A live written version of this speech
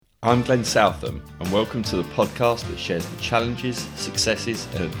I'm Glenn Southam, and welcome to the podcast that shares the challenges, successes,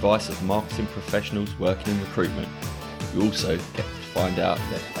 and advice of marketing professionals working in recruitment. You also get to find out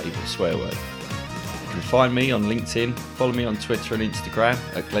their favourite swear word. You can find me on LinkedIn, follow me on Twitter and Instagram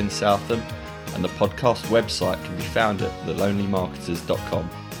at Glenn Southam, and the podcast website can be found at thelonelymarketers.com,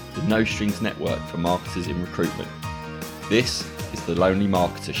 the no strings network for marketers in recruitment. This is the Lonely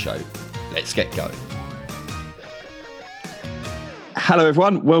Marketer Show. Let's get going. Hello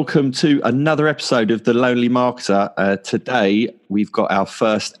everyone, welcome to another episode of The Lonely Marketer. Today we've got our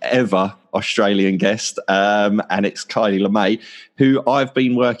first ever Australian guest, and it's Kylie Le-May, who I've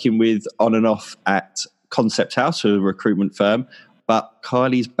been working with on and off at Konzepthaus, a recruitment firm, but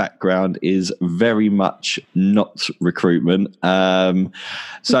Kylie's background is very much not recruitment.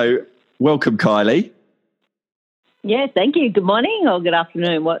 So welcome, Kylie. Yeah, thank you. Good morning or good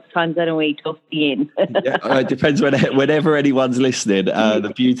afternoon. What time zone are we talking in? It depends whenever anyone's listening.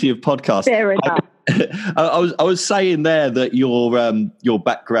 The beauty of podcasts. Fair enough. I was saying there that your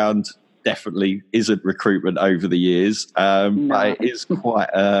background definitely isn't recruitment over the years, no. But it is quite.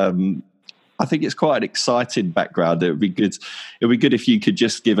 I think it's quite an exciting background. It would be good if you could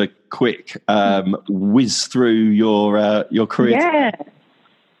just give a quick whiz through your career. Yeah.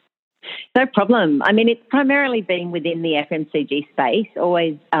 No problem. I mean, it's primarily been within the FMCG space,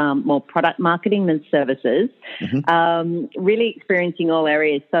 always more product marketing than services, really experiencing all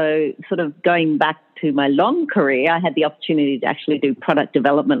areas. So sort of going back to my long career, I had the opportunity to actually do product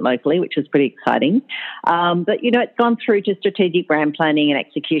development locally, which was pretty exciting. But, it's gone through to strategic brand planning and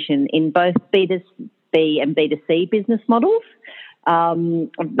execution in both B2B and B2C business models.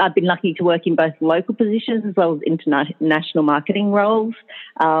 I've been lucky to work in both local positions as well as international marketing roles,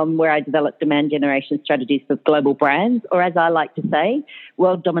 where I developed demand generation strategies for global brands, or as I like to say,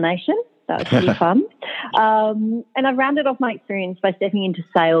 world domination. That was pretty fun. And I've rounded off my experience by stepping into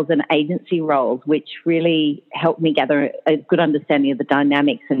sales and agency roles, which really helped me gather a good understanding of the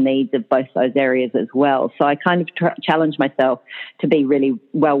dynamics and needs of both those areas as well. So I kind of challenged myself to be really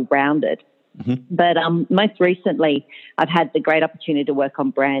well-rounded. But most recently, I've had the great opportunity to work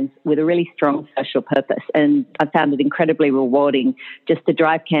on brands with a really strong social purpose, and I found it incredibly rewarding just to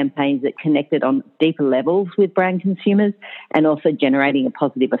drive campaigns that connected on deeper levels with brand consumers and also generating a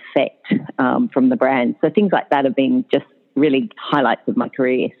positive effect from the brand. So things like that have been just really highlights of my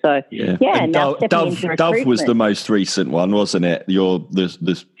career. So now stepping into recruitment. Dove was the most recent one, wasn't it?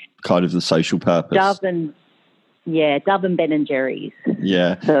 The kind of the social purpose. Dove and Ben and Jerry's.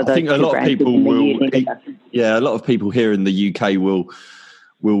 Yeah, so I think a lot of people will. A lot of people here in the UK will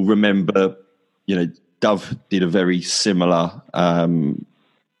remember. Dove did a very similar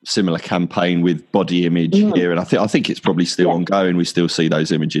campaign with body image here, and I think it's probably still ongoing. We still see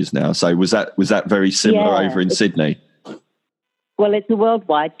those images now. So was that very similar over in Sydney? Well, it's a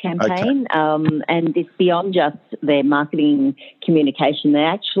worldwide campaign, and it's beyond just their marketing communication. They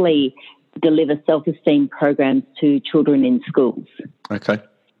actually deliver self-esteem programs to children in schools. Okay.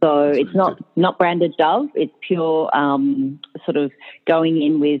 So it's not branded Dove. It's pure sort of going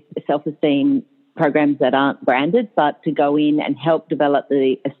in with self-esteem programs that aren't branded, but to go in and help develop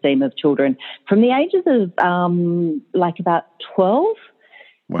the esteem of children from the ages of about 12.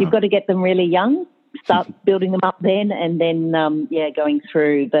 Wow. You've got to get them really young, start building them up then, and then going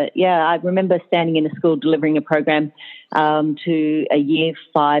through. But I remember standing in a school delivering a program to a year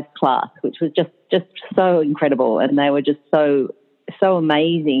 5 class, which was just so incredible, and they were just so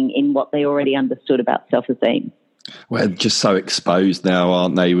amazing in what they already understood about self-esteem. Well, just so exposed now,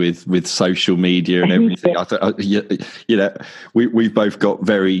 aren't they, with social media and everything? We've both got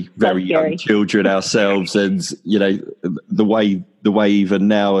very, very young children ourselves, and the way even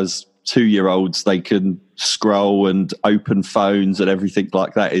now as 2-year-olds they can scroll and open phones and everything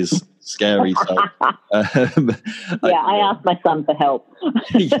like that is scary. So, I asked my son for help.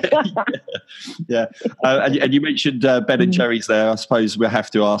 And you mentioned Ben and Jerry's there. I suppose we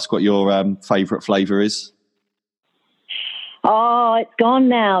have to ask what your favourite flavour is. Oh, it's gone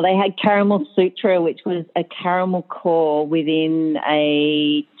now. They had Caramel Sutra, which was a caramel core within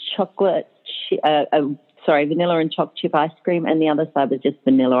a vanilla and choc chip ice cream, and the other side was just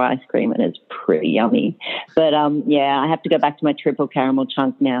vanilla ice cream, and it's pretty yummy. But I have to go back to my triple caramel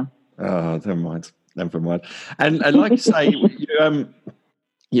chunk now. Oh, never mind. And like I say,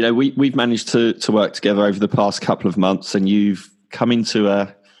 we've managed to work together over the past couple of months, and you've come into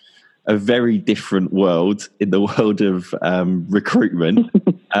a very different world, in the world of recruitment.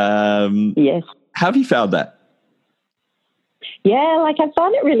 Yes. How have you found that? Yeah, I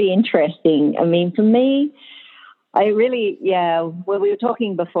found it really interesting. I mean, for me, Well, we were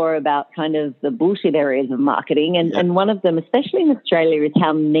talking before about kind of the bullshit areas of marketing, and one of them, especially in Australia, is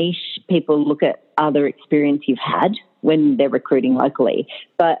how niche people look at other experience you've had when they're recruiting locally.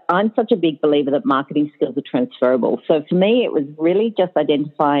 But I'm such a big believer that marketing skills are transferable. So for me, it was really just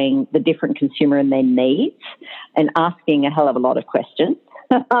identifying the different consumer and their needs and asking a hell of a lot of questions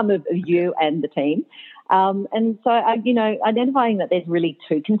of you and the team. And so, identifying that there's really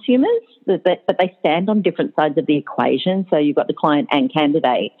two consumers, but they stand on different sides of the equation. So you've got the client and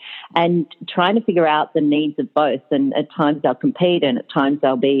candidate, and trying to figure out the needs of both. And at times they'll compete, and at times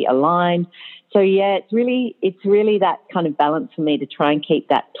they'll be aligned. So it's really that kind of balance for me to try and keep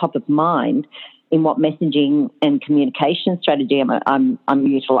that top of mind in what messaging and communication strategy I'm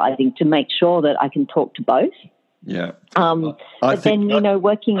utilising to make sure that I can talk to both. Yeah. Working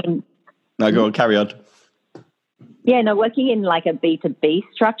in. No, go on, carry on. Yeah, no, working in like a B2B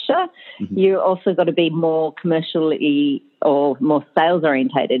structure, you also got to be more commercially or more sales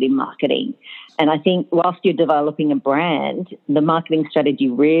orientated in marketing. And I think whilst you're developing a brand, the marketing strategy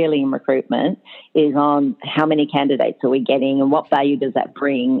really in recruitment is on how many candidates are we getting and what value does that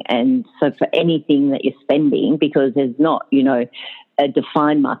bring. And so for anything that you're spending, because there's not, a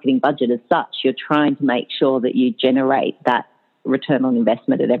defined marketing budget as such, you're trying to make sure that you generate that return on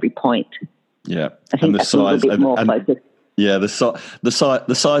investment at every point. Yeah, I think that's a little bit more focused. Yeah, the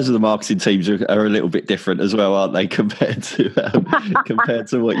size of the marketing teams are a little bit different as well, aren't they, compared to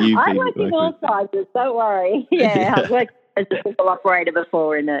what you've been. I work in all sizes. Don't worry. Yeah, I've worked as a people operator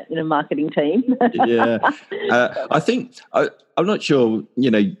before in a marketing team. Yeah, I think I'm not sure.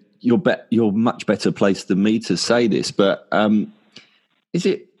 You're much better placed than me to say this, but is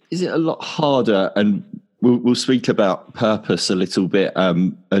it a lot harder? And we'll speak about purpose a little bit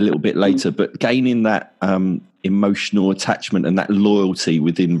later, but gaining that emotional attachment and that loyalty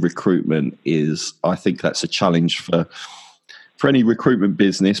within recruitment I think that's a challenge for any recruitment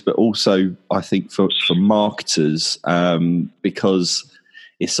business, but also I think for marketers, because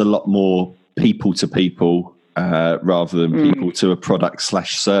it's a lot more people to people rather than people to a product /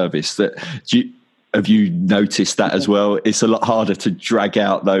 service. Have you noticed that as well? It's a lot harder to drag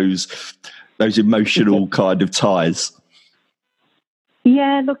out those emotional kind of ties.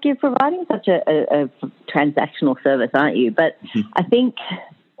 Yeah, look, you're providing such a transactional service, aren't you? But I think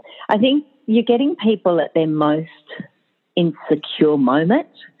you're getting people at their most insecure moment.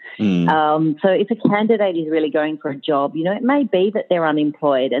 So if a candidate is really going for a job, it may be that they're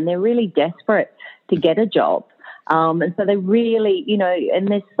unemployed and they're really desperate to get a job. And so they really, and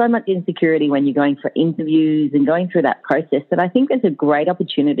there's so much insecurity when you're going for interviews and going through that process that I think there's a great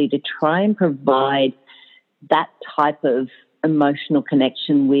opportunity to try and provide that type of emotional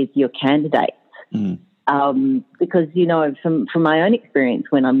connection with your candidates. Because, from my own experience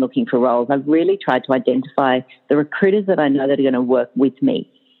when I'm looking for roles, I've really tried to identify the recruiters that I know that are going to work with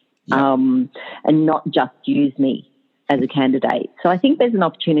me and not just use me as a candidate. So I think there's an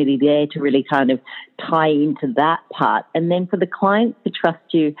opportunity there to really kind of tie into that part. And then for the clients to trust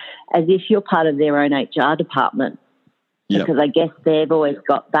you as if you're part of their own HR department. Because I guess they've always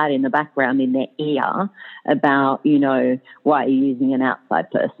got that in the background in their ear about, why are you using an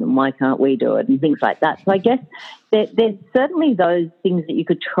outside person? Why can't we do it? And things like that. So I guess there's certainly those things that you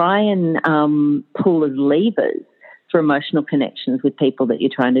could try and pull as levers for emotional connections with people that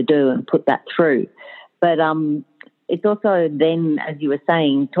you're trying to do and put that through. But it's also then, as you were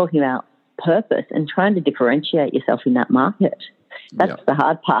saying, talking about purpose and trying to differentiate yourself in that market. That's the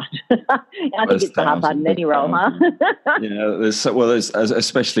hard part. I think it's the hard part in any role, huh? There's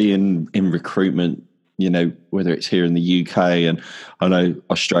especially in recruitment, whether it's here in the UK, and I know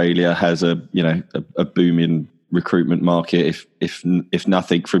Australia has a booming recruitment market. If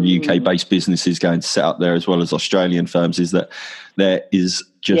nothing from UK-based businesses going to set up there as well as Australian firms, is that there is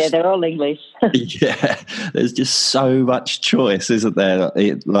just they're all English. There's just so much choice, isn't there?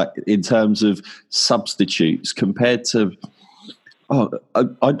 Like in terms of substitutes compared to.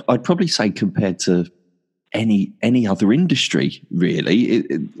 I'd probably say compared to any other industry, really.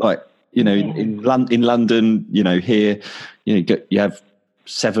 In London, here, you have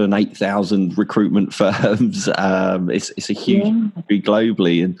 7,000-8,000 recruitment firms. It's a huge industry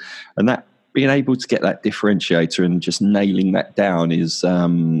globally, and that being able to get that differentiator and just nailing that down is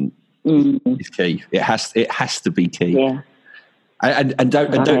key. It has to be key. Yeah. And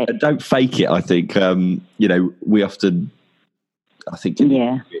don't fake it. I think we often. I think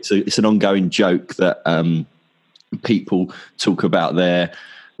it's an ongoing joke that people talk about their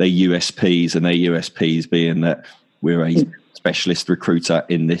USPs, and their USPs being that we're a specialist recruiter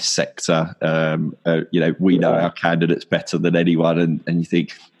in this sector. We know our candidates better than anyone, and you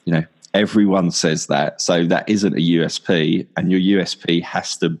think, everyone says that. So that isn't a USP, and your USP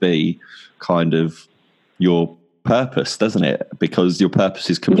has to be kind of your purpose, doesn't it? Because your purpose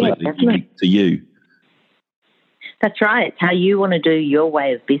is completely unique to you. That's right. It's how you want to do your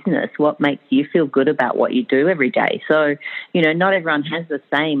way of business, what makes you feel good about what you do every day. So, not everyone has the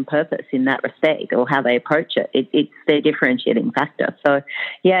same purpose in that respect or how they approach it. It's their differentiating factor. So,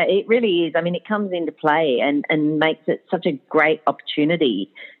 yeah, it really is. I mean, it comes into play and makes it such a great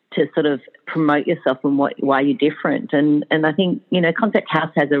opportunity to sort of promote yourself and why you're different. And I think,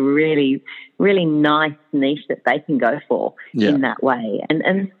 Konzepthaus has a really, really nice niche that they can go for in that way.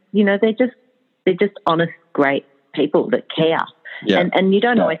 And they're just honest, great people that care. Yeah. And you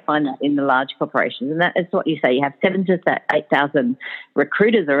don't always find that in the large corporations. And that is what you say. You have 7,000 to 8,000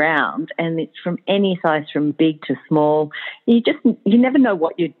 recruiters around, and it's from any size, from big to small. You never know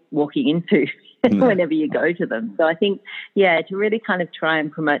what you're walking into whenever you go to them. So I think, to really kind of try and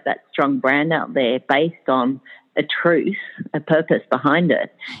promote that strong brand out there based on a truth, a purpose behind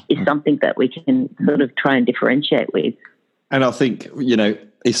it, is something that we can sort of try and differentiate with. And I think,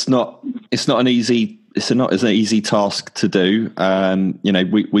 it's not an easy task to do.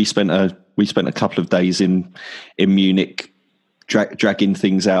 We spent a couple of days in Munich dragging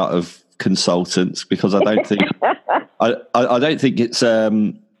things out of consultants, because I don't think I don't think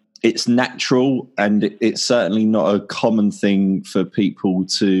it's natural, and it's certainly not a common thing for people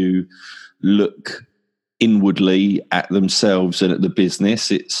to look inwardly at themselves and at the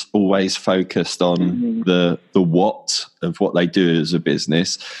business. It's always focused on the what of what they do as a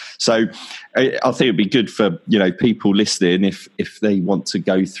business. So I think it'd be good for people listening, if they want to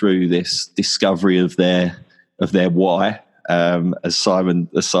go through this discovery of their why, as Simon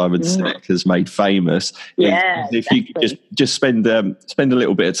Sinek has made famous. If you could just spend a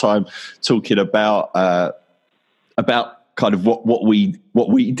little bit of time talking about kind of what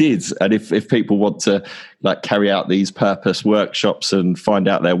we did, and if people want to carry out these purpose workshops and find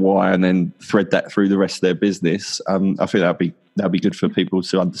out their why and then thread that through the rest of their business, I think that'd be good for people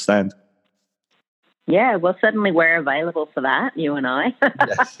to understand. Yeah, well, certainly we're available for that, you and I,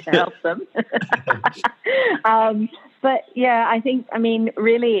 to help them. But yeah, I think,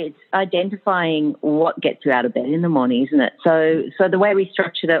 really it's identifying what gets you out of bed in the morning, isn't it? So the way we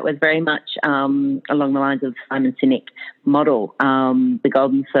structured it was very much along the lines of Simon Sinek model, the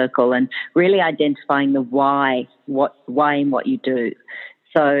golden circle, and really identifying the why in what you do.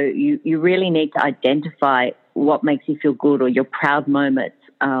 So you really need to identify what makes you feel good, or your proud moments,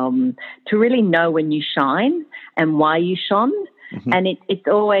 to really know when you shine and why you shone. Mm-hmm. And it's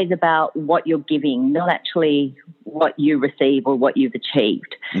always about what you're giving, not actually what you receive or what you've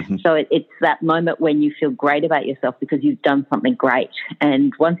achieved. Mm-hmm. So it's that moment when you feel great about yourself because you've done something great.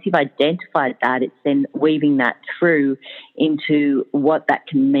 And once you've identified that, it's then weaving that through into what that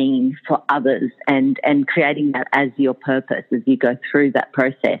can mean for others, and creating that as your purpose as you go through that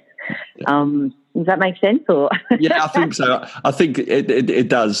process. Does that make sense? Or yeah, I think so. I think it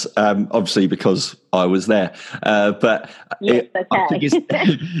does, obviously, because I was there. But yes, I think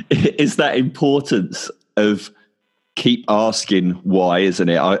it's that importance of keep asking why, isn't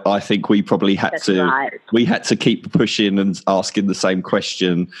it? I think we probably had we had to keep pushing and asking the same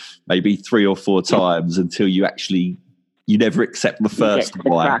question maybe 3 or 4 times until you never accept the first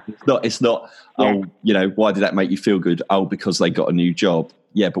why. It's not why did that make you feel good? Oh, because they got a new job.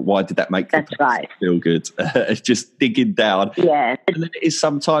 Yeah, but why did that make the person feel good? It's just digging down. Yeah. And then it is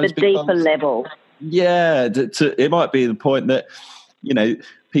sometimes the deeper level. Yeah, it might be the point that,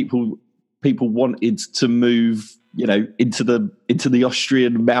 people wanted to move, into the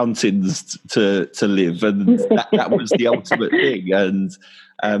Austrian mountains to live, and that was the ultimate thing.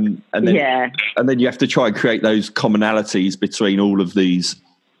 And then you have to try and create those commonalities between all of these.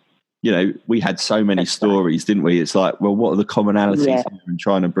 We had so many stories, didn't we? It's like, well, what are the commonalities here, and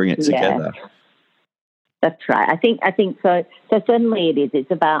trying to bring it together? That's right. I think so. So certainly it is.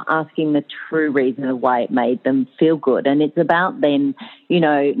 It's about asking the true reason of why it made them feel good. And it's about then,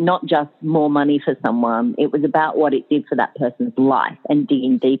 not just more money for someone. It was about what it did for that person's life, and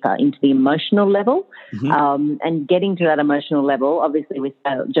digging deeper into the emotional level. Mm-hmm. And getting to that emotional level, obviously with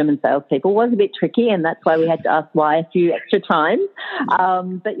German salespeople, was a bit tricky. And that's why we had to ask why a few extra times.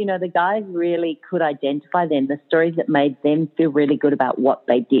 But, the guys really could identify then the stories that made them feel really good about what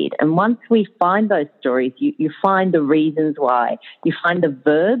they did. And once we find those stories, you find the reasons why. You find the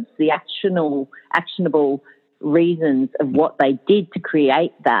verbs, the actionable reasons of what they did to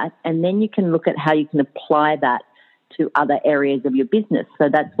create that, and then you can look at how you can apply that to other areas of your business. So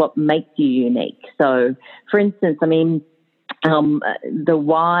that's what makes you unique. So, for instance, the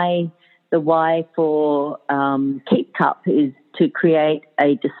why the why for Keep Cup is to create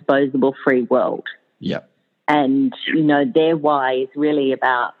a disposable free world. Yeah. And, their why is really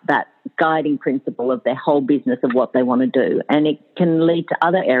about that guiding principle of their whole business of what they want to do. And it can lead to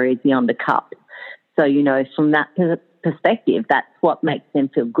other areas beyond the cup. So, from that perspective, that's what makes them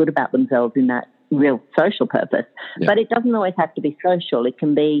feel good about themselves in that real social purpose. Yeah. But it doesn't always have to be social. It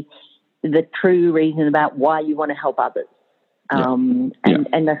can be the true reason about why you want to help others. Yeah.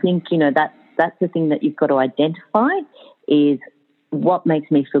 And I think, that's the thing that you've got to identify is what makes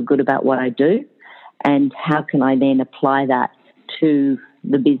me feel good about what I do and how can I then apply that to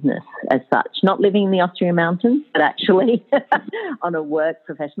the business as such. Not living in the Austrian mountains, but actually on a work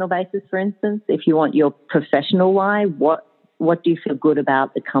professional basis, for instance. If you want your professional why, what do you feel good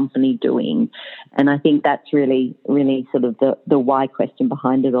about the company doing? And I think that's really, really sort of the why question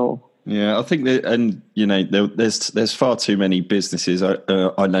behind it all. Yeah, I think that, and there's far too many businesses.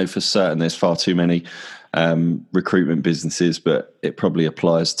 I know for certain there's far too many recruitment businesses, but it probably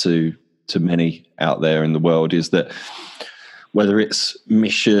applies to many out there in the world. Is that whether it's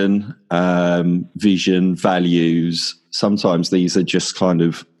mission, vision, values, sometimes these are just kind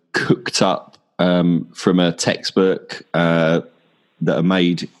of cooked up from a textbook that are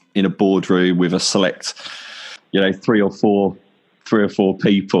made in a boardroom with a select, three or four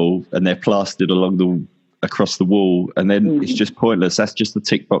people, and they're plastered across the wall, and then it's just pointless. That's just the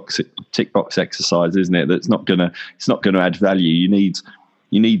tick box exercise, isn't it? It's not gonna add value.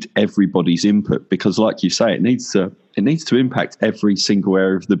 You need everybody's input, because, like you say, it needs to impact every single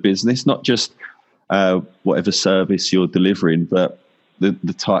area of the business, not just whatever service you're delivering, but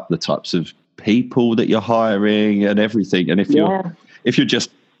the types of people that you're hiring and everything. And if you're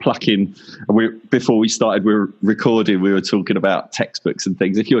just plucking, before we started, we were recording, we were talking about textbooks and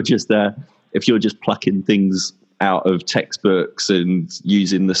things. If you're just plucking things out of textbooks and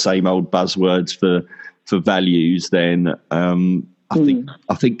using the same old buzzwords for values, then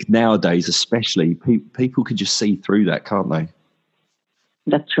I think nowadays, especially, people could just see through that, can't they?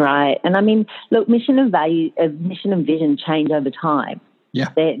 That's right. And I mean, look, mission and vision change over time. Yeah.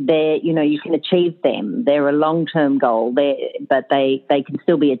 They're you can achieve them. They're a long-term goal, but they can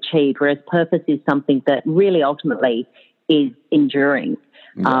still be achieved, whereas purpose is something that really ultimately is enduring.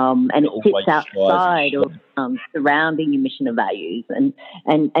 Yeah. And it sits outside of surrounding your mission and values. And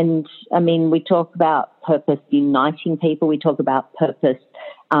I mean, we talk about purpose uniting people. We talk about purpose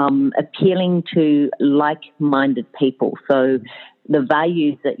appealing to like-minded people. So the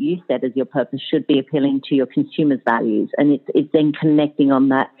values that you set as your purpose should be appealing to your consumers' values, and it's then connecting on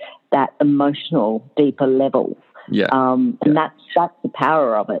that emotional, deeper level. Yeah. And that's the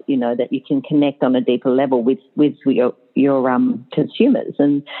power of it, that you can connect on a deeper level with your consumers.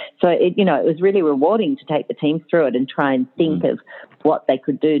 And so it was really rewarding to take the team through it and try and think of what they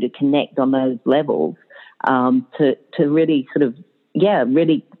could do to connect on those levels, to really sort of,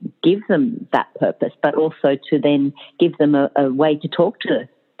 really give them that purpose, but also to then give them a way to talk to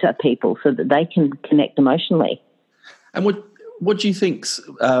people so that they can connect emotionally. And what do you think?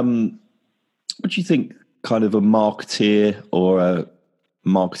 Kind of a marketeer or a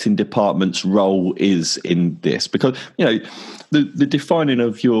marketing department's role is in this? Because the defining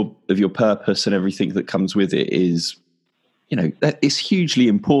of your purpose and everything that comes with it is, that is hugely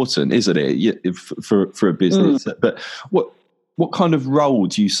important, isn't it, for a business? But what kind of role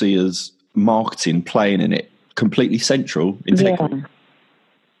do you see as marketing playing in it? Completely central, integral. Yeah.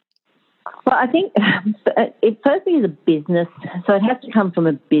 Well, I think it firstly is a business, so it has to come from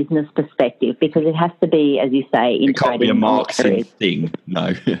a business perspective, because it has to be, as you say, integrated. It can't be a marketing thing,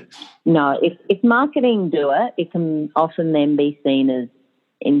 no. No, if marketing do it can often then be seen as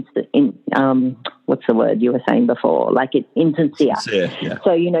what's the word you were saying before? Like it's insincere. Yeah.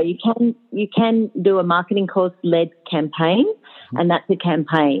 So you can do a marketing course-led campaign, and that's a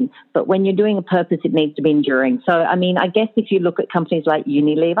campaign. But when you're doing a purpose, it needs to be enduring. So I mean, I guess if you look at companies like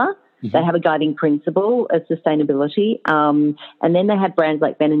Unilever, they have a guiding principle of sustainability. And then they have brands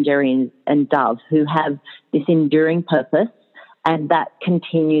like Ben & Jerry and Dove who have this enduring purpose, and that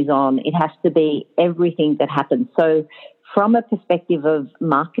continues on. It has to be everything that happens. So from a perspective of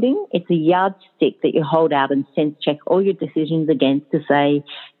marketing, it's a yardstick that you hold out and sense check all your decisions against to say,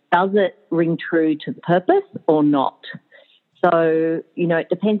 does it ring true to the purpose or not? So, it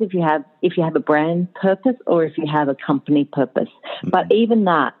depends if you have a brand purpose or if you have a company purpose. But even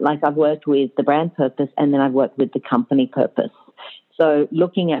that, like I've worked with the brand purpose and then I've worked with the company purpose. So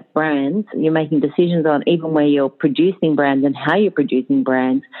looking at brands, you're making decisions on even where you're producing brands and how you're producing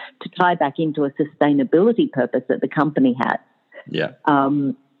brands to tie back into a sustainability purpose that the company has. Yeah.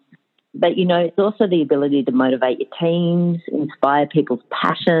 But, it's also the ability to motivate your teams, inspire people's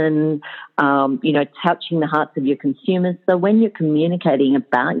passion, touching the hearts of your consumers. So when you're communicating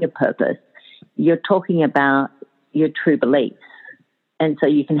about your purpose, you're talking about your true beliefs. And so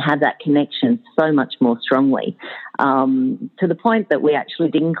you can have that connection so much more strongly, to the point that we actually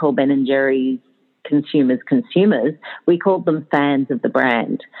didn't call Ben & Jerry's consumers, we called them fans of the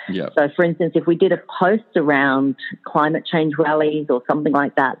brand. Yep. So, for instance, if we did a post around climate change rallies or something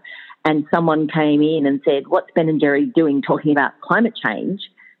like that, and someone came in and said, what's Ben & Jerry doing talking about climate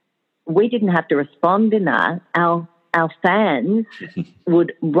change? We didn't have to respond in that. Our fans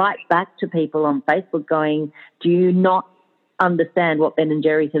would write back to people on Facebook going, do you not understand what Ben &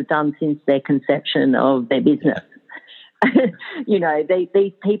 Jerry's have done since their conception of their business?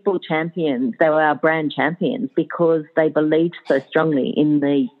 These people champions, they were our brand champions because they believed so strongly in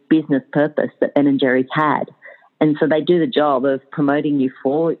the business purpose that Ben & Jerry's had. And so they do the job of promoting you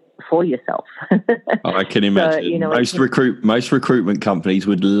for yourself. I can imagine. So, most recruitment companies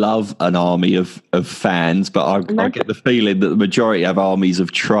would love an army of fans, but I get the feeling that the majority have armies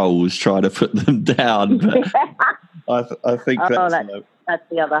of trolls trying to put them down. But I think that's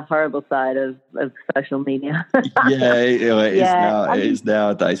the other horrible side of social media. It is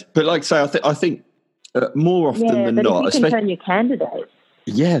nowadays. But like I say, I think more often than not, if you can turn your candidates.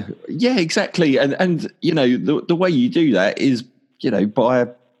 Yeah, exactly. And the way you do that is,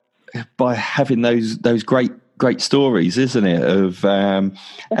 by having those great stories, isn't it? Of and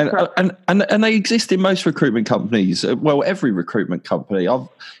they exist in most recruitment companies. Well, every recruitment company.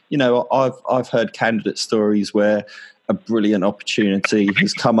 I've heard candidate stories where a brilliant opportunity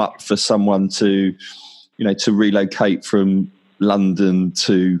has come up for someone to relocate from London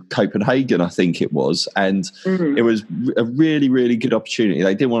to Copenhagen, I think it was, and it was a really, really good opportunity.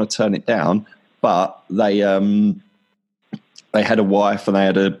 They didn't want to turn it down, but they had a wife and they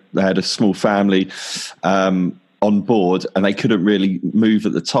had a small family on board, and they couldn't really move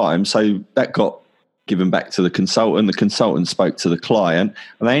at the time. So that got given back to the consultant. The consultant spoke to the client,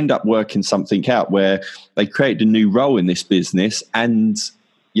 and they ended up working something out where they created a new role in this business and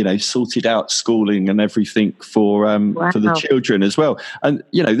sorted out schooling and everything for the children as well. And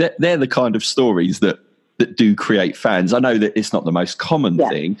they're the kind of stories that do create fans. I know that it's not the most common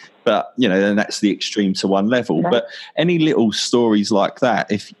thing, but and that's the extreme to one level. But any little stories like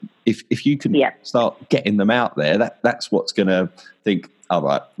that, if you can start getting them out there, that's what's going to think, all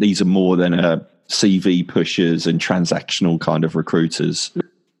right, these are more than CV pushers and transactional kind of recruiters.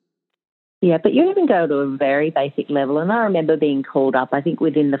 Yeah, but you even go to a very basic level. And I remember being called up, I think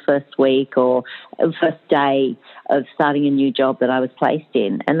within the first week or first day of starting a new job that I was placed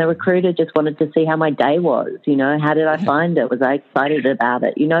in. And the recruiter just wanted to see how my day was. How did I find it? Was I excited about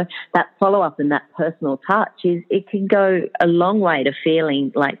it? That follow-up and that personal touch, it can go a long way to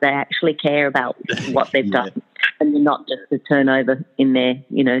feeling like they actually care about what they've done and not just the turnover in their,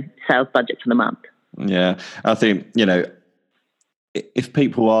 sales budget for the month. Yeah, I think, if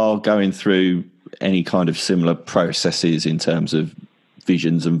people are going through any kind of similar processes in terms of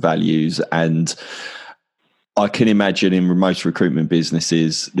visions and values, and I can imagine in most recruitment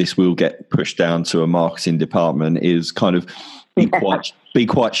businesses, this will get pushed down to a marketing department, is kind of be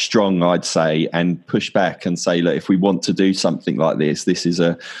quite strong, I'd say, and push back and say, look, if we want to do something like this, this is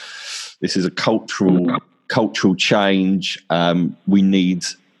a cultural change. We need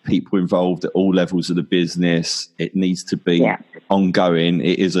people involved at all levels of the business. It needs to be ongoing.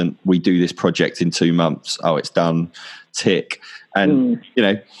 It isn't, we do this project in 2 months, it's done, tick. And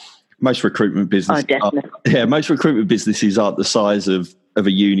most recruitment businesses most recruitment businesses aren't the size of a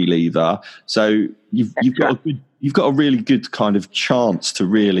Unilever, so you've got a really good kind of chance to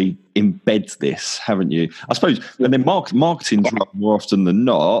really embed this, haven't you? I suppose. And then marketing's more often than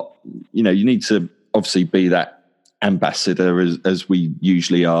not, you need to obviously be that ambassador as we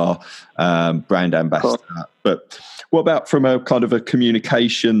usually are, brand ambassador. But what about from a kind of a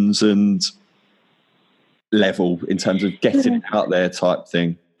communications and level in terms of getting it out there type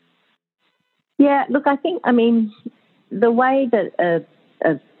thing? Yeah, look, I mean, the way that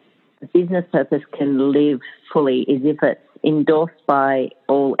a business purpose can live fully is if it's endorsed by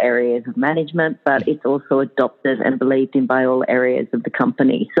all areas of management, but it's also adopted and believed in by all areas of the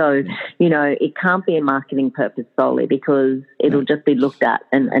company. So, it can't be a marketing purpose solely, because it'll just be looked at.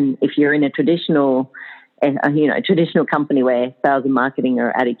 And if you're in a traditional company where sales and marketing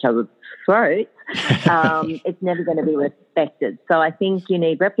are at each other's throats, it's never going to be respected. So I think you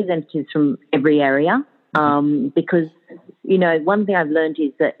need representatives from every area, because, one thing I've learned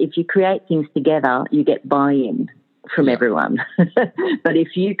is that if you create things together, you get buy-in from everyone. But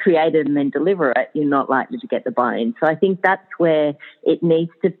if you create it and then deliver it, you're not likely to get the buy-in. So I think that's where it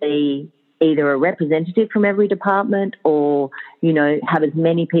needs to be either a representative from every department or, have as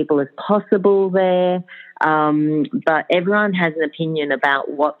many people as possible there. But everyone has an opinion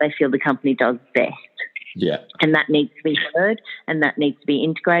about what they feel the company does best. Yeah. And that needs to be heard and that needs to be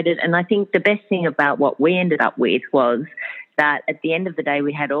integrated. And I think the best thing about what we ended up with was that at the end of the day,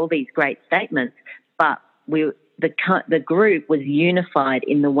 we had all these great statements, but the group was unified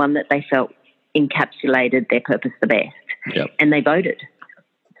in the one that they felt encapsulated their purpose the best. Yep. And they voted.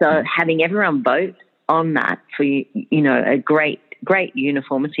 So having everyone vote on that for, a great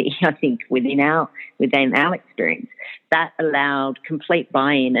uniformity, I think, within our experience, that allowed complete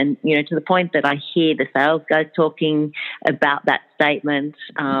buy-in. And, to the point that I hear the sales guys talking about that statement,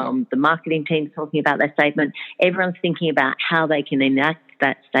 the marketing team talking about that statement, everyone's thinking about how they can enact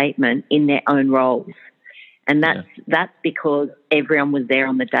that statement in their own roles. And that's because everyone was there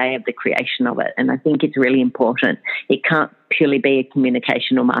on the day of the creation of it. And I think it's really important. It can't purely be a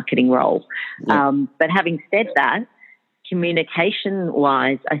communication or marketing role. Yeah. But having said that,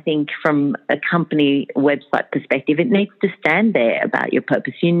 communication-wise, I think from a company website perspective, it needs to stand there about your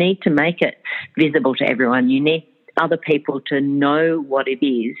purpose. You need to make it visible to everyone. You need other people to know what it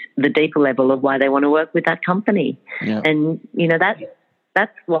is, the deeper level of why they want to work with that company. Yeah. And,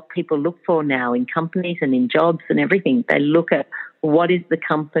 that's what people look for now in companies and in jobs and everything. They look at what is the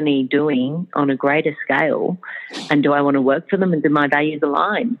company doing on a greater scale, and do I want to work for them, and do my values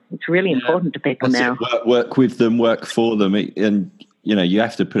align? It's really important to people now. Work with them, work for them, and you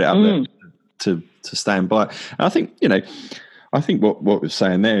have to put it out there to stand by. And I think I think what we're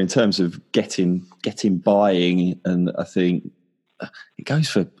saying there in terms of getting buying, and I think it goes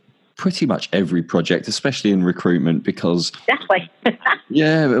for pretty much every project, especially in recruitment, because exactly.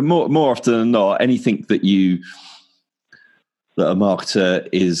 more often than not, anything that a marketer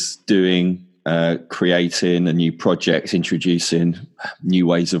is doing, creating a new project, introducing new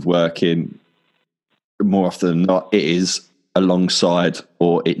ways of working, more often than not, it is alongside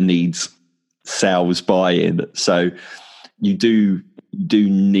or it needs sales buy-in. So you do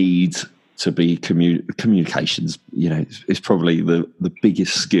need to be communications. Is probably the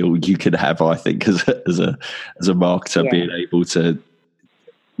biggest skill you can have, I think, as a marketer, being able to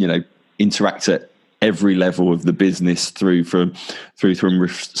interact at every level of the business through from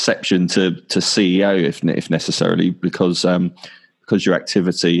reception to CEO if necessarily, because your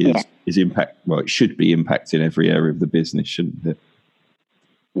activity is impact. Well, it should be impacting every area of the business, shouldn't it?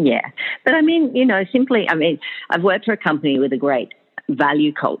 Yeah, but simply, I've worked for a company with a great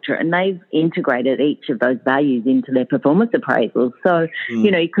value culture, and they've integrated each of those values into their performance appraisals. So,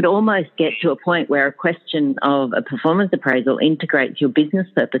 you could almost get to a point where a question of a performance appraisal integrates your business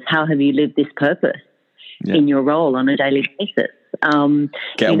purpose. How have you lived this purpose in your role on a daily basis?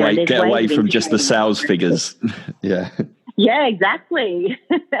 Get away from just the sales figures. Yeah, exactly.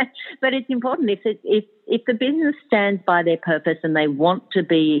 But it's important if the business stands by their purpose and they want to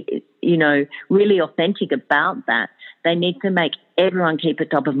be, really authentic about that, they need to make everyone keep it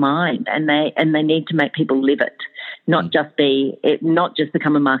top of mind, and they need to make people live it, not just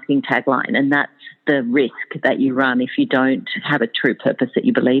become a marketing tagline. And that's the risk that you run if you don't have a true purpose that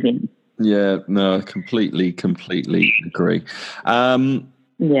you believe in. Yeah, no, completely agree. Any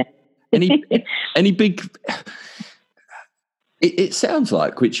big? It sounds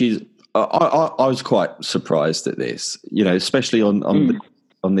like, which is, I was quite surprised at this, especially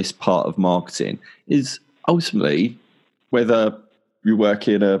on this part of marketing, is ultimately whether you work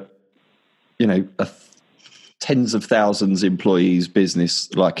in a tens of thousands employees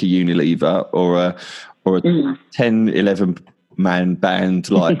business like a Unilever or a 10, 11 man band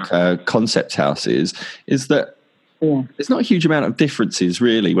like Konzepthaus is that there's not a huge amount of differences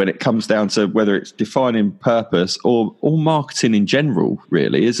really when it comes down to whether it's defining purpose or marketing in general,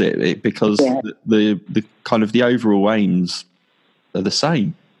 really, is it? Because the kind of the overall aims are the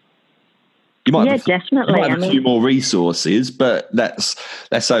same. You might have a few more resources, but that's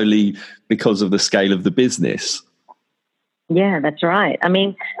only because of the scale of the business. Yeah, that's right.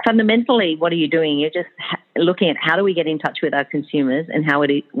 Fundamentally, what are you doing? You're just looking at how do we get in touch with our consumers and how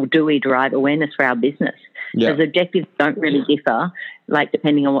do we drive awareness for our business. Those objectives don't really differ, like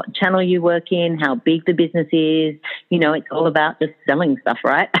depending on what channel you work in, how big the business is. It's all about just selling stuff,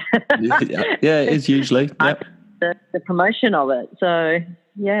 right? Yeah, it is usually. Yep. The promotion of it. So,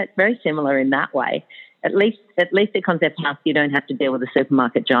 it's very similar in that way. At least at Konzepthaus, you don't have to deal with the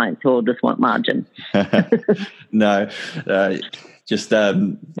supermarket giants who all just want margin. No, just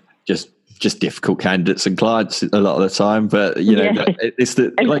difficult candidates and clients a lot of the time. But it's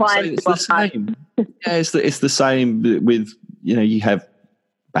the same. Yeah, it's the same with, you have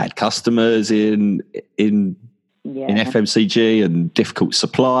bad customers in FMCG and difficult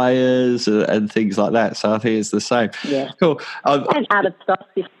suppliers and things like that. So I think it's the same. Yeah. Cool. And out of stock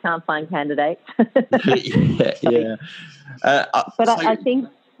if you can't find candidates. yeah. I think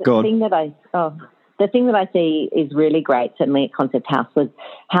the thing that I see is really great, certainly at Konzepthaus, was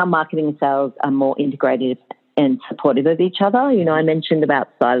how marketing and sales are more integrated and supportive of each other. I mentioned about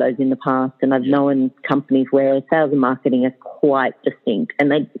silos in the past, and I've known companies where sales and marketing are quite distinct,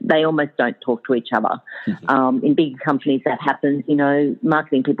 and they almost don't talk to each other. Mm-hmm. In big companies that happens,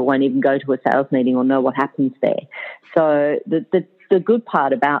 marketing people won't even go to a sales meeting or know what happens there. So the good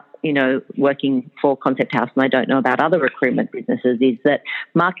part about, working for Konzepthaus, and I don't know about other recruitment businesses, is that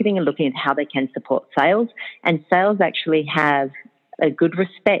marketing are looking at how they can support sales, and sales actually have a good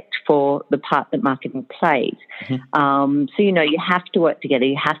respect for the part that marketing plays. Mm-hmm. So, you have to work together.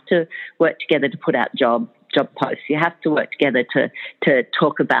 You have to work together to put out job posts. You have to work together to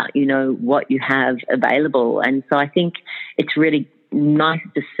talk about, what you have available. And so I think it's really nice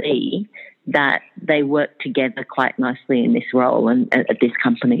to see that they work together quite nicely in this role and at this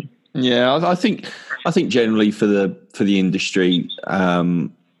company. Yeah, I think generally for the industry,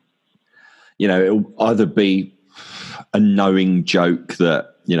 it'll either be a knowing joke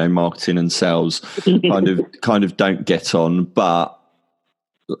that marketing and sales kind of don't get on, but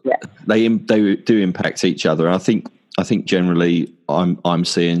they do impact each other. And I think generally I'm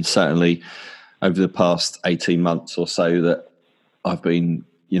seeing, certainly over the past 18 months or so, that I've been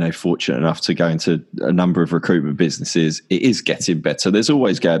fortunate enough to go into a number of recruitment businesses. It is getting better. There's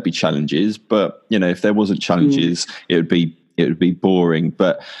always going to be challenges, but if there wasn't challenges, it would be boring.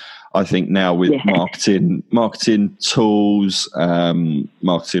 But I think now with marketing tools,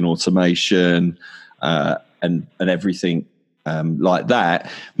 marketing automation, and everything like that,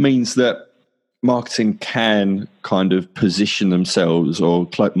 means that marketing can kind of position themselves or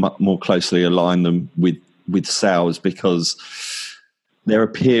more closely align them with sales, because they're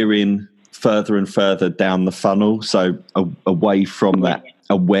appearing further and further down the funnel. So away from that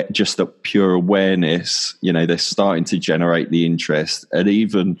just that pure awareness, they're starting to generate the interest. And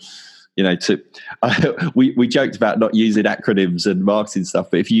even, we joked about not using acronyms and marketing stuff,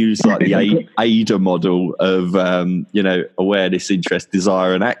 but if you use like the AIDA model of, awareness, interest,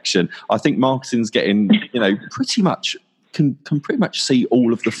 desire, and action, I think marketing's getting, pretty much can pretty much see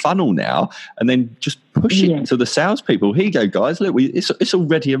all of the funnel now, and then just push it to the salespeople. Here you go, guys. Look, it's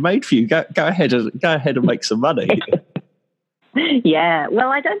already made for you. Go ahead and make some money. Yeah, well,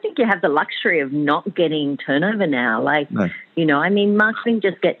 I don't think you have the luxury of not getting turnover now. Marketing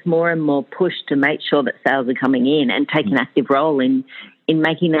just gets more and more pushed to make sure that sales are coming in and take an active role in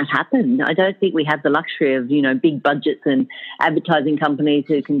making that happen. I don't think we have the luxury of, big budgets and advertising companies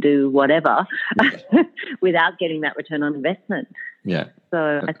who can do whatever without getting that return on investment. Yeah.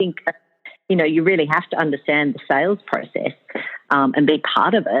 So I think, you really have to understand the sales process and be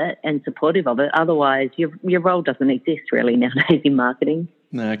part of it and supportive of it. Otherwise, your role doesn't exist really nowadays in marketing.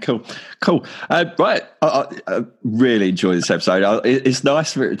 No, cool. Right, I really enjoy this episode. It's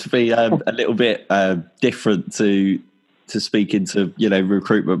nice for it to be a little bit different to speaking to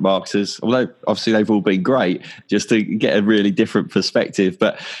recruitment marketers, although obviously they've all been great, just to get a really different perspective.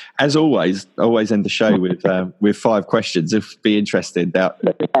 But as always end the show with 5 questions. If be interested now.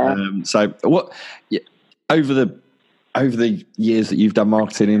 So what over the years that you've done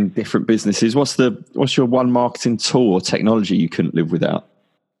marketing in different businesses, what's your one marketing tool or technology you couldn't live without?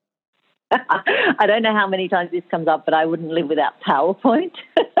 I don't know how many times this comes up, but I wouldn't live without PowerPoint.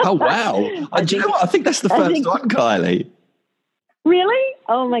 Oh wow! Do you know what? I think that's the first one, Kylie. Really?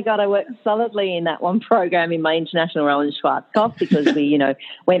 Oh my God, I worked solidly in that one program in my international role in Schwarzkopf, because we,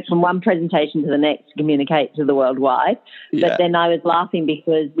 went from one presentation to the next to communicate to the worldwide. Yeah. But then I was laughing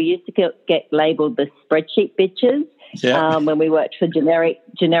because we used to get labelled the spreadsheet bitches when we worked for generic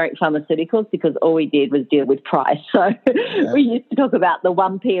pharmaceuticals, because all we did was deal with price. So we used to talk about the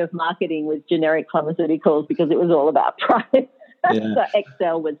 1P of marketing was generic pharmaceuticals, because it was all about price. Yeah. So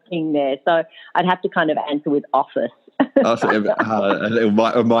Excel was king there. So I'd have to kind of answer with Office. A little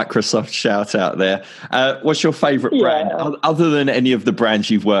Microsoft shout out there. What's your favourite brand, other than any of the brands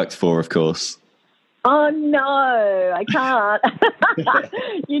you've worked for, of course? Oh no, I can't.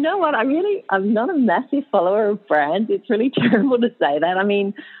 You know what? I'm not a massive follower of brands. It's really terrible to say that. I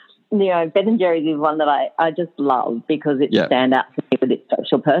mean, Ben & Jerry's is one that I just love because it stands out for me with its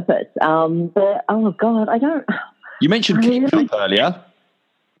social purpose. But oh God, I don't. You mentioned Keep Up earlier.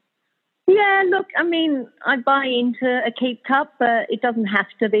 Yeah, look, I mean, I buy into a Keep cup, but it doesn't have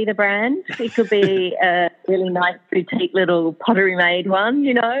to be the brand. It could be a really nice boutique little pottery made one,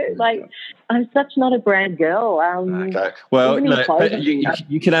 like I'm such not a brand girl. Okay. Well, look,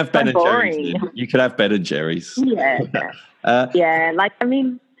 you can have Ben and Jerry's. You can have Ben and Jerry's. Yeah. Yeah, like, I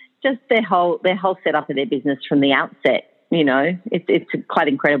mean, just their whole setup of their business from the outset. It's a quite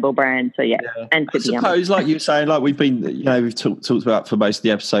incredible brand. So yeah. And I suppose, like you were saying, like we've been, we've talked about for most of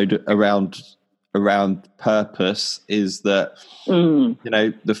the episode around purpose is that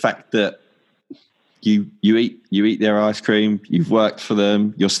the fact that you eat their ice cream, you've worked for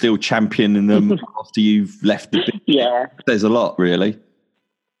them, you're still championing them after you've left the business. Yeah, there's a lot, really.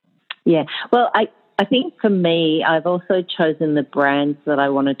 Yeah, well, I think for me, I've also chosen the brands that I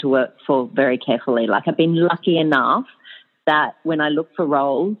wanted to work for very carefully. Like, I've been lucky enough that when I looked for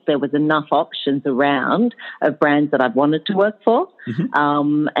roles, there was enough options around of brands that I've wanted to work for.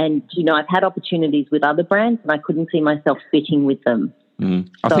 And, I've had opportunities with other brands and I couldn't see myself fitting with them.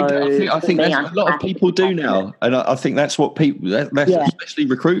 I think that's a lot of people do now. And I think that's what people, especially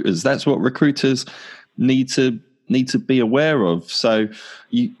recruiters, that's what recruiters need to be aware of. So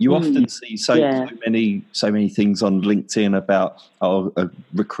you often see so many things on LinkedIn about a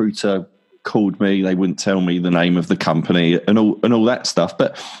recruiter called me, they wouldn't tell me the name of the company and all that stuff.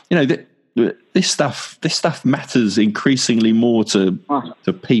 But this stuff matters increasingly more to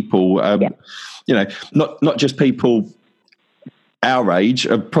people. Not just people our age,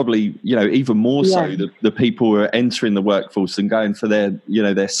 probably even more so the people who are entering the workforce and going for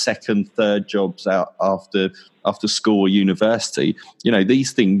their second, third jobs out after school or university.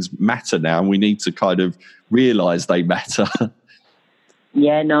 These things matter now, and we need to kind of realise they matter.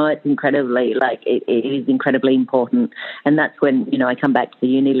 Yeah, no, it's incredibly, it is incredibly important. And that's when, I come back to the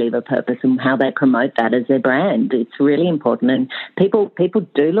Unilever purpose and how they promote that as their brand. It's really important. And people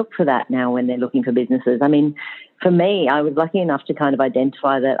do look for that now when they're looking for businesses. I mean, for me, I was lucky enough to kind of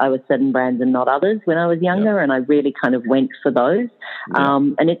identify that I was certain brands and not others when I was younger, and I really kind of went for those.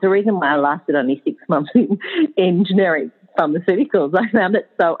 And it's a reason why I lasted only 6 months in generic pharmaceuticals. I found it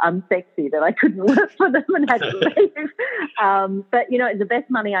so unsexy that I couldn't work for them and had to leave. But, the best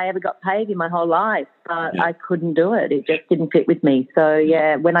money I ever got paid in my whole life, but I couldn't do it. It just didn't fit with me. So,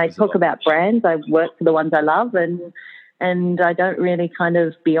 when I talk about brands, I work for the ones I love, and I don't really kind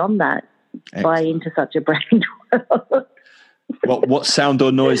of beyond that buy into such a brand world. What sound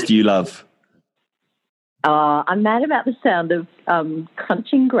or noise do you love? I'm mad about the sound of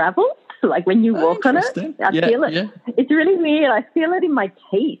crunching gravel. Like when you walk on it, I feel it. Yeah. It's really weird. I feel it in my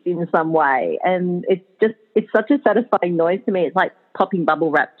teeth in some way. And it's such a satisfying noise to me. It's like popping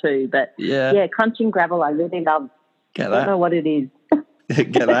bubble wrap too. But crunching gravel I really love. Get that. I don't know what it is.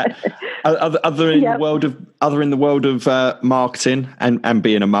 Get that. Other in the world of marketing and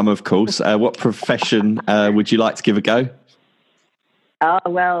being a mum, of course, what profession would you like to give a go? Oh,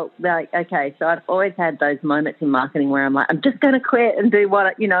 well, okay, so I've always had those moments in marketing where I'm like, I'm just going to quit and do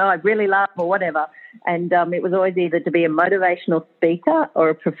what, I really love or whatever. And it was always either to be a motivational speaker or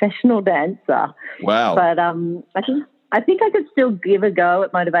a professional dancer. Wow. But I think I could still give a go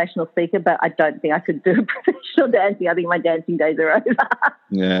at motivational speaker, but I don't think I could do professional dancing. I think my dancing days are over.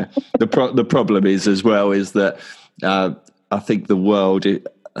 Yeah. The problem is as well is that I think the world...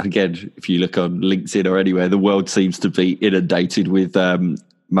 Again, if you look on LinkedIn or anywhere, the world seems to be inundated with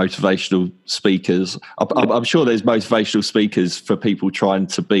motivational speakers. I'm sure there's motivational speakers for people trying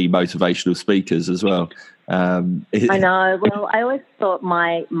to be motivational speakers as well. I know. Well, I always thought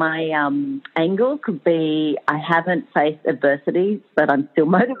my angle could be I haven't faced adversity, but I'm still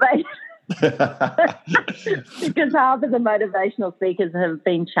motivated. Because half of the motivational speakers have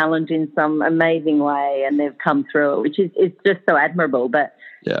been challenged in some amazing way and they've come through it, which is just so admirable. But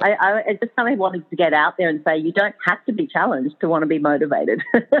I just kind of wanted to get out there and say you don't have to be challenged to want to be motivated.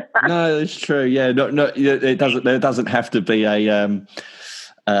 No, it's true. Yeah, no, it doesn't. There doesn't have to be a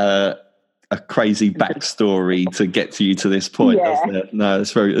crazy backstory to get to you to this point, doesn't it? No,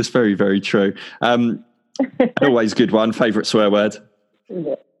 it's very, very true. Always good one. Favourite swear word?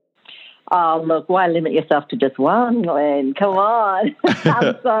 Yeah. Oh, look, why limit yourself to just one, Glenn? Come on.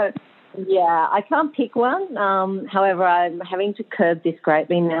 I can't pick one. However, I'm having to curb this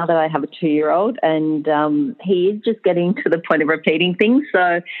greatly now that I have a 2-year-old, and he is just getting to the point of repeating things.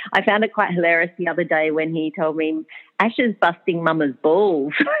 So I found it quite hilarious the other day when he told me, Asher's busting mama's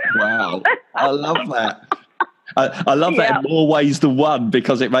balls. Wow. I love that. I love that in more ways than one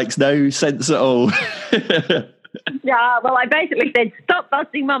because it makes no sense at all. Yeah, well, I basically said, "Stop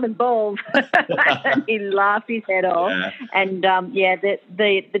busting mama's balls," and he laughed his head off. Yeah. And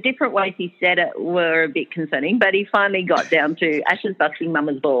the different ways he said it were a bit concerning, but he finally got down to Ash's busting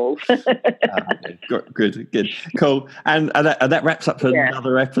mama's balls. Good, cool. And that wraps up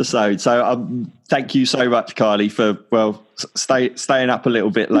another episode. So thank you so much, Kylie, for staying up a little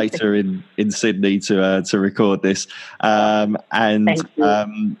bit later in Sydney to record this.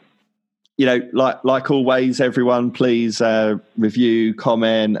 Like always, everyone, please review,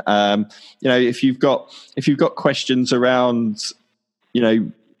 comment. If you've got questions around,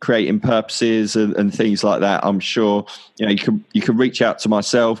 creating purposes and things like that, I'm sure you can reach out to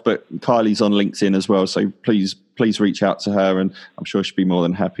myself, but Kylie's on LinkedIn as well, so please reach out to her, and I'm sure she'll be more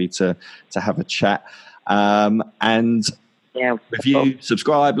than happy to have a chat. Review,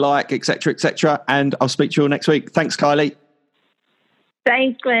 subscribe, like, etc., and I'll speak to you all next week. Thanks, Kylie.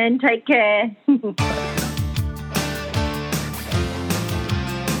 Thanks, Glenn. Take care.